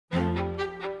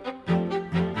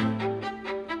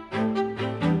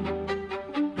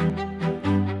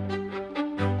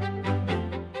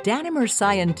Danimer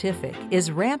Scientific is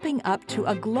ramping up to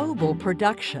a global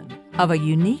production of a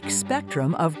unique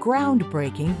spectrum of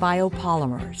groundbreaking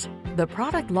biopolymers. The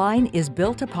product line is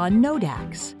built upon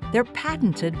Nodax, their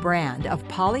patented brand of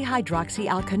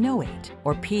polyhydroxyalkanoate,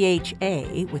 or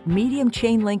PHA, with medium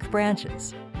chain-length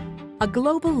branches. A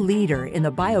global leader in the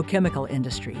biochemical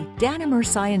industry, Danimer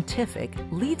Scientific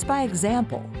leads by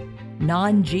example.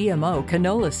 Non-GMO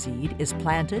canola seed is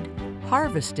planted,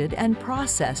 harvested, and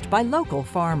processed by local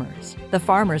farmers. The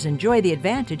farmers enjoy the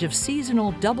advantage of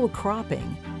seasonal double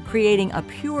cropping, creating a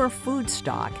pure food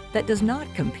stock that does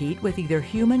not compete with either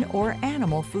human or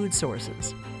animal food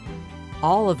sources.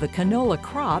 All of the canola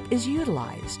crop is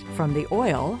utilized, from the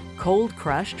oil, cold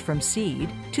crushed from seed,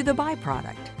 to the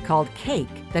byproduct, called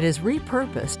cake, that is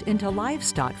repurposed into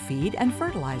livestock feed and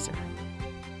fertilizer.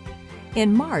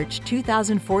 In March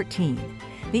 2014,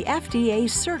 the FDA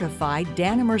certified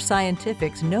Danimer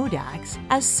Scientific's Nodax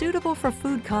as suitable for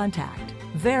food contact,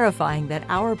 verifying that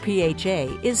our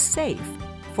PHA is safe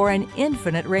for an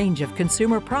infinite range of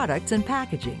consumer products and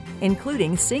packaging,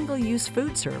 including single-use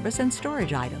food service and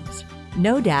storage items.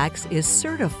 Nodax is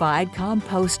certified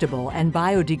compostable and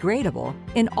biodegradable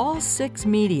in all 6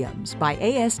 mediums by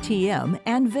ASTM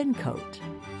and VinCoat.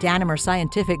 Danimer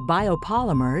Scientific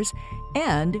biopolymers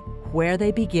and where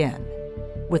they begin,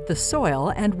 with the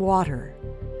soil and water.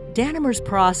 Danimer's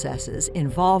processes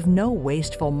involve no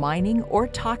wasteful mining or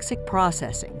toxic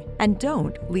processing and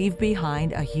don't leave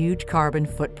behind a huge carbon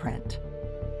footprint.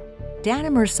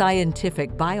 Danimer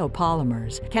Scientific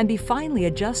biopolymers can be finely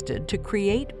adjusted to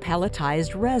create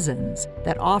pelletized resins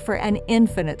that offer an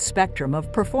infinite spectrum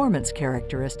of performance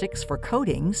characteristics for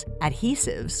coatings,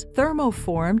 adhesives,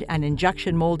 thermoformed and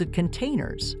injection-molded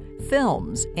containers,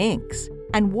 films, inks,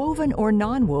 and woven or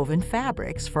non-woven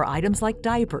fabrics for items like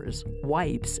diapers,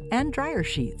 wipes, and dryer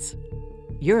sheets.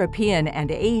 European and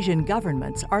Asian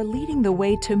governments are leading the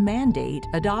way to mandate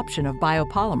adoption of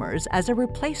biopolymers as a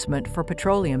replacement for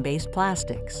petroleum-based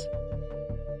plastics.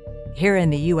 Here in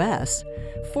the U.S.,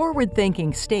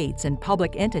 forward-thinking states and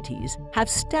public entities have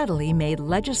steadily made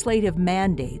legislative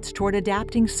mandates toward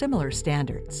adapting similar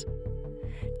standards.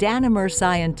 Danimer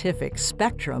Scientific's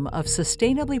spectrum of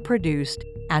sustainably produced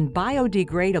and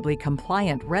biodegradably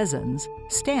compliant resins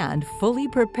stand fully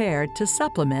prepared to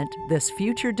supplement this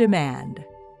future demand.